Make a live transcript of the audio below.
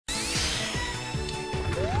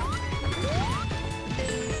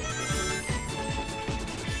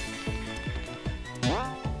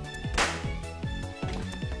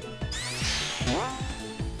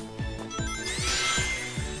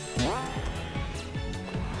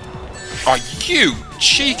Oh, you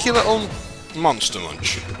cheeky little monster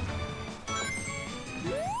munch.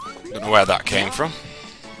 Don't know where that came from.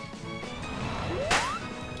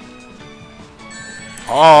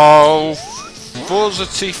 Oh,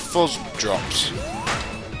 fuzzity fuzz drops.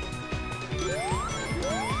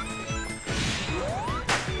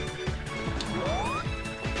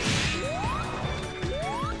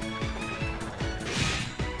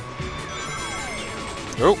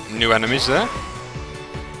 Oh, new enemies there.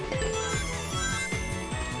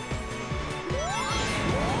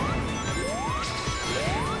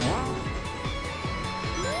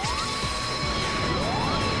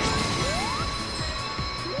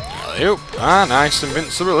 Alley-oop. Ah, nice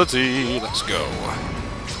invincibility. Let's go.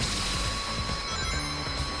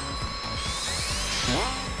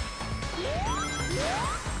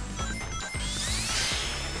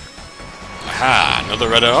 Aha, another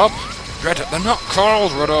red orb. They're not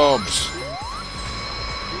called red orbs.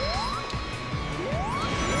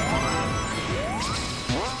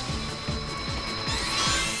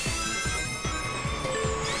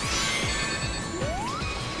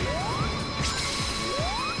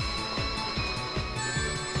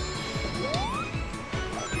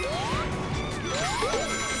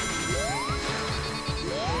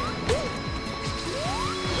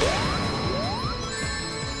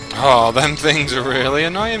 Oh, them things are really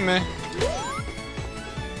annoying me.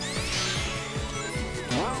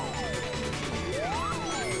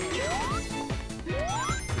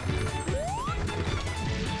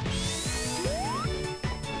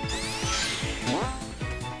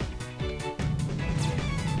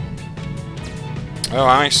 Oh,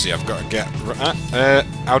 I see. I've got to get...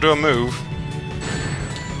 how do I move?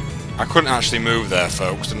 I couldn't actually move there,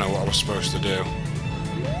 folks. Didn't know what I was supposed to do.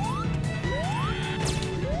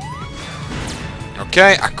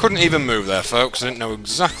 Okay, I couldn't even move there, folks. I didn't know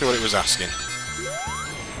exactly what it was asking.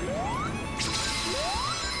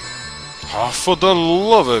 Oh, for the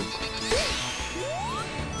love of...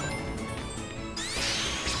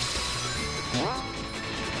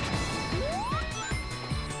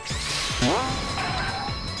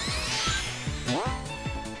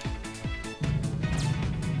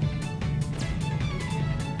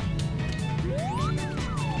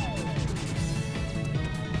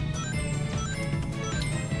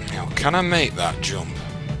 Can I make that jump?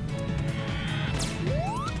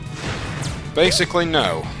 Basically,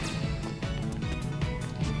 no.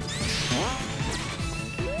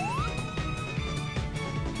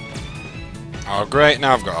 Oh, great,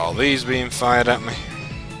 now I've got all these being fired at me.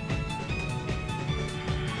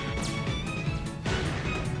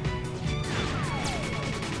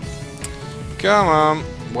 Come on,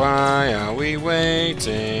 why are we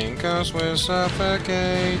waiting? 'Cause we're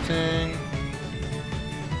suffocating.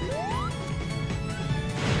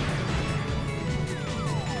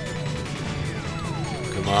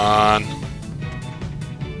 Come on.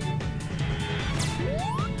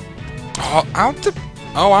 Oh, how the...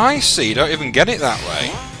 Oh, I see. You don't even get it that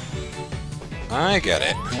way. I get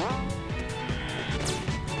it.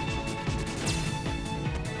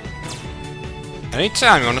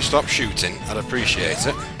 Anytime you want to stop shooting, I'd appreciate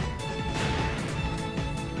it.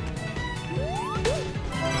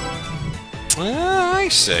 Ah, I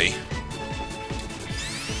see.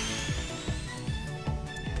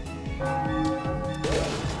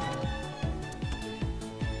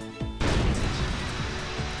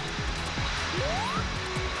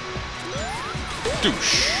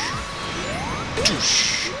 Douche.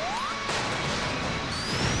 Douche.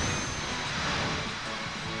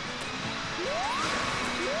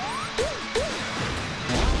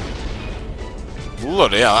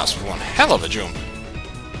 Bloody hell, that's one hell of a jump.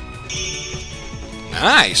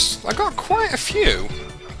 Nice! I got quite a few.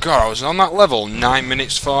 God, I was on that level 9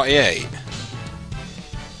 minutes 48.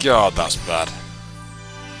 God, that's bad.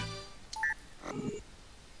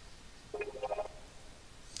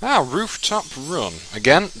 Ah, Rooftop Run.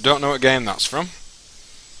 Again, don't know what game that's from.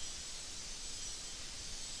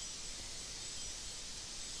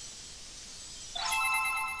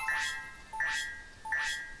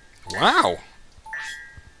 Wow!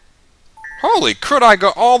 Holy crud, I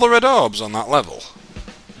got all the red orbs on that level.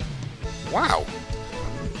 Wow.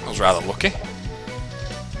 I was rather lucky.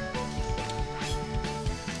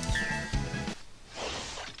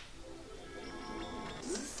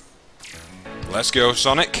 Let's go,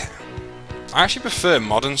 Sonic. I actually prefer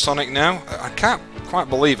modern Sonic now. I can't quite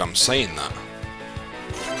believe I'm saying that.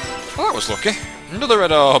 Well, that was lucky. Another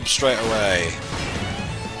red orb straight away.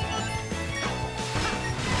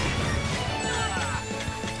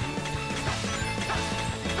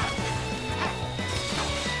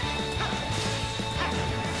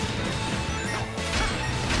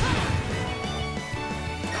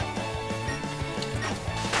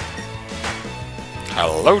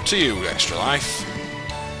 Hello to you, Extra Life.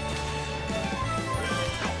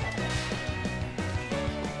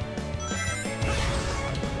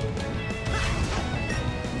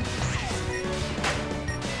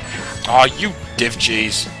 Oh, you div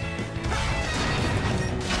cheese.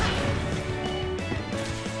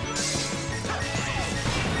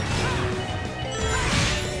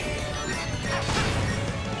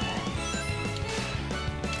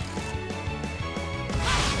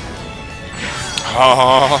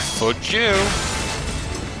 Oh, fudge you.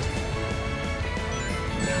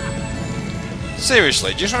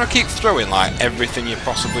 Seriously, do you just want to keep throwing like everything you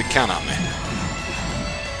possibly can at me?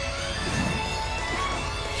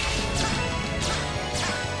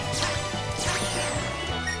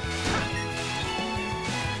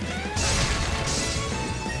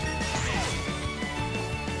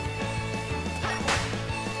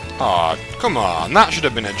 Oh, come on, that should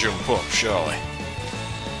have been a jump up, surely.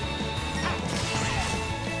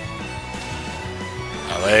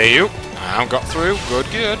 Alley oop. I've got through. Good,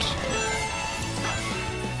 good.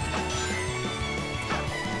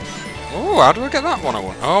 Oh, how do I get that one?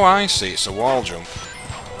 Oh, I see. It's a wall jump.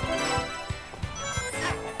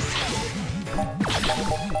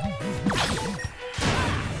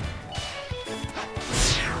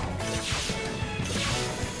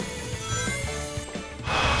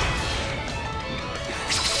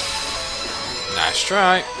 Nice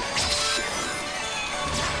try.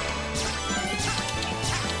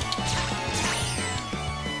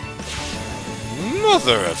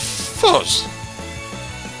 Mother of fuzz!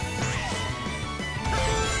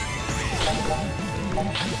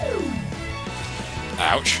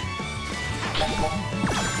 Ouch.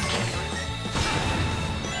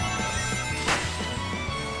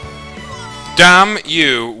 Damn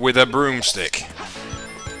you with a broomstick.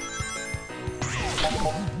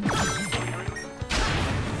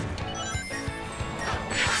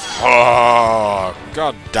 Oh,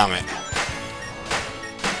 god damn it.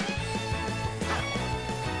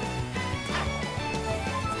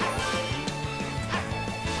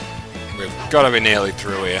 We've got to be nearly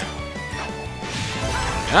through here.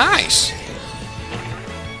 Nice!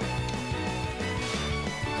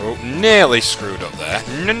 Oh, nearly screwed up there.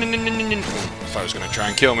 No, no, no, no, no, no. I thought he was going to try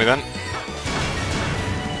and kill me then.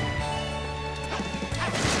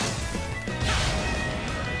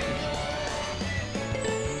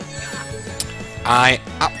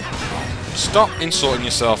 Stop insulting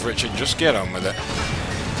yourself, Richard. Just get on with it.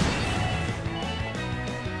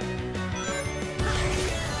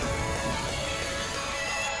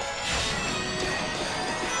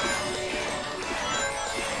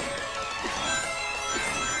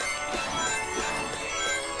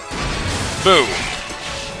 Boom.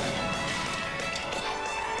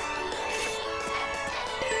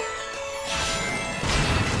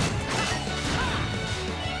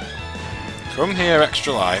 Come here,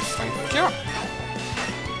 Extra Life. Thank you.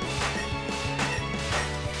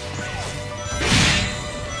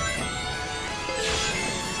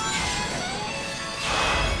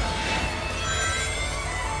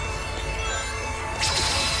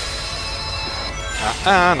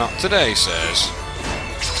 Not today, sirs.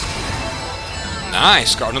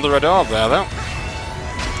 Nice, got another red orb there, though.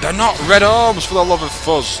 They're not red orbs, for the love of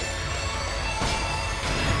fuzz.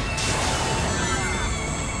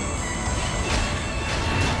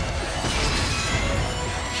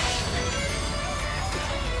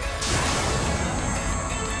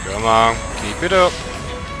 Come on, keep it up.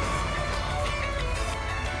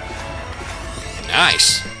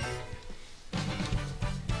 Nice.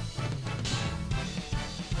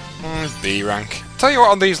 B rank. Tell you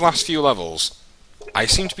what, on these last few levels, I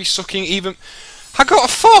seem to be sucking even... I got a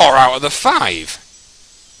 4 out of the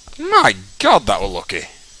 5! My god, that was lucky.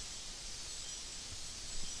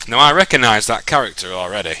 Now, I recognise that character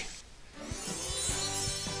already.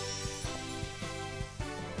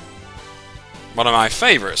 One of my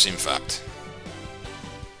favourites, in fact.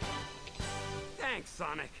 Thanks,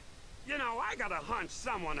 Sonic. You know, I got a hunch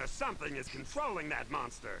someone or something is controlling that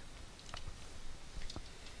monster.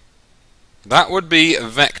 That would be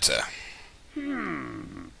Vector.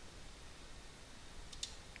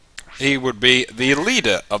 He would be the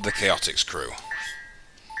leader of the Chaotix crew.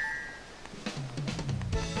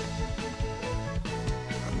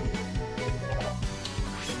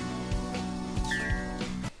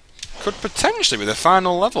 Could potentially be the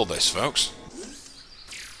final level, this, folks.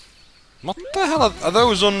 What the hell are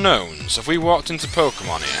those unknowns? Have we walked into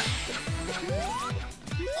Pokemon here?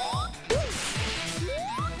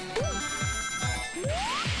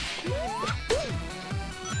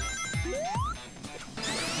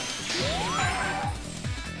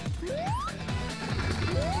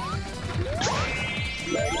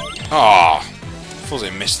 Oh, Fuzzy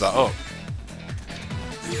missed that up.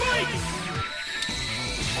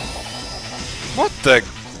 What the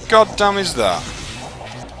goddamn is that?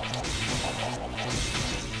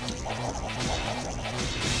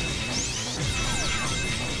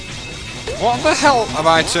 What the hell have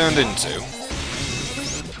I turned into?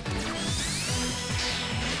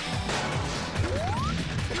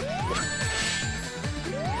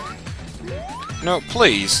 No,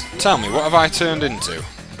 please, tell me, what have I turned into?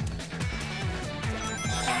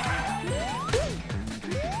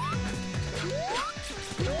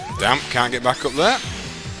 Damn, can't get back up there.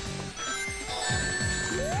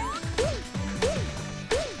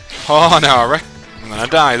 Oh no, and then I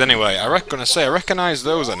died anyway. I recognise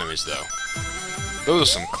those enemies though. Those are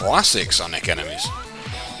some classic Sonic enemies.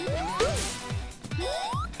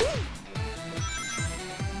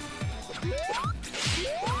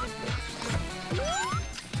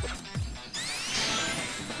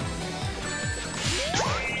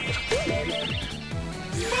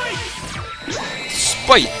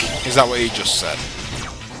 Spike! Is that what he just said?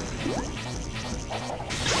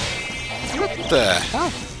 What the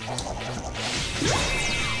hell?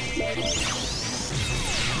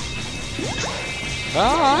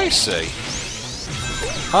 Oh, I see.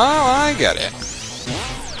 Oh, I get it.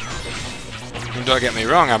 And don't get me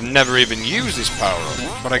wrong, I've never even used this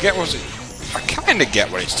power-up, but I kinda get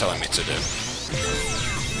what it's telling me to do.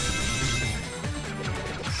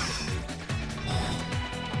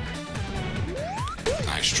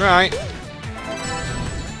 Nice try.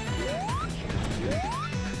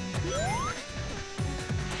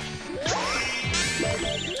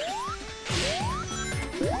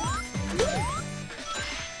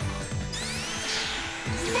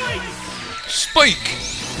 Spike!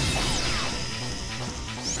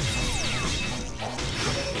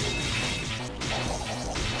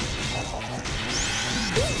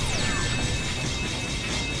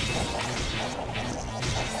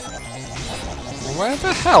 Where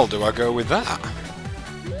the hell do I go with that?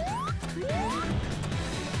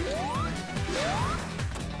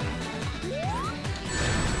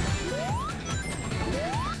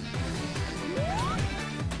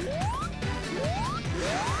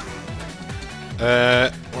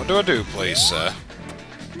 What do I do, please, sir?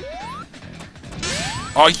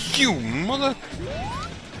 Oh, you mother...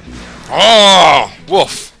 Oh!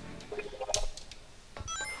 Woof!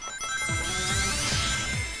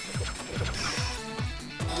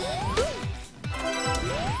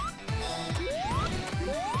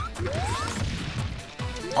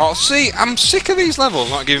 Oh, see, I'm sick of these levels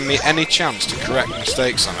not giving me any chance to correct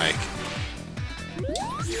mistakes I make.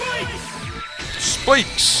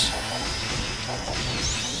 Spikes!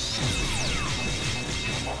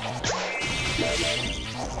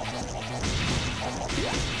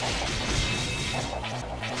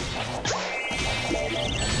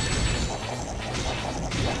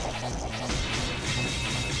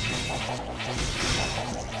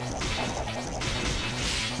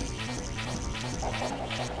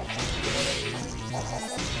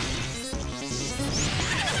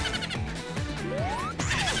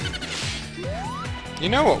 You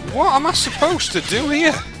know what? What am I supposed to do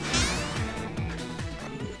here?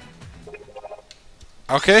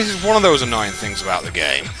 Okay, this is one of those annoying things about the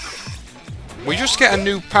game. We just get a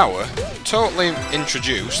new power, totally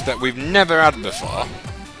introduced, that we've never had before.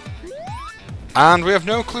 And we have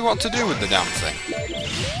no clue what to do with the damn thing.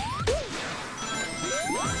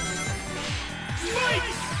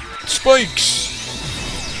 Spikes!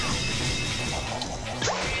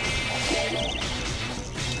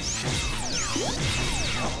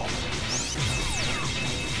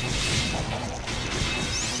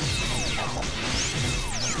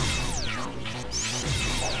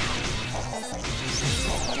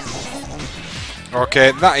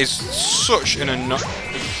 Okay, that is such an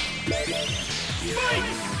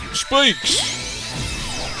Spikes!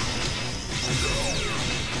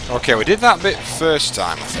 Okay, we did that bit first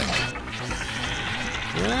time, I think.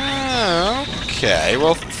 Okay,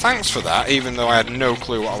 well, thanks for that, even though I had no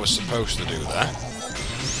clue what I was supposed to do there.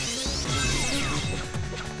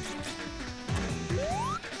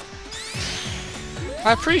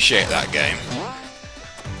 I appreciate that game.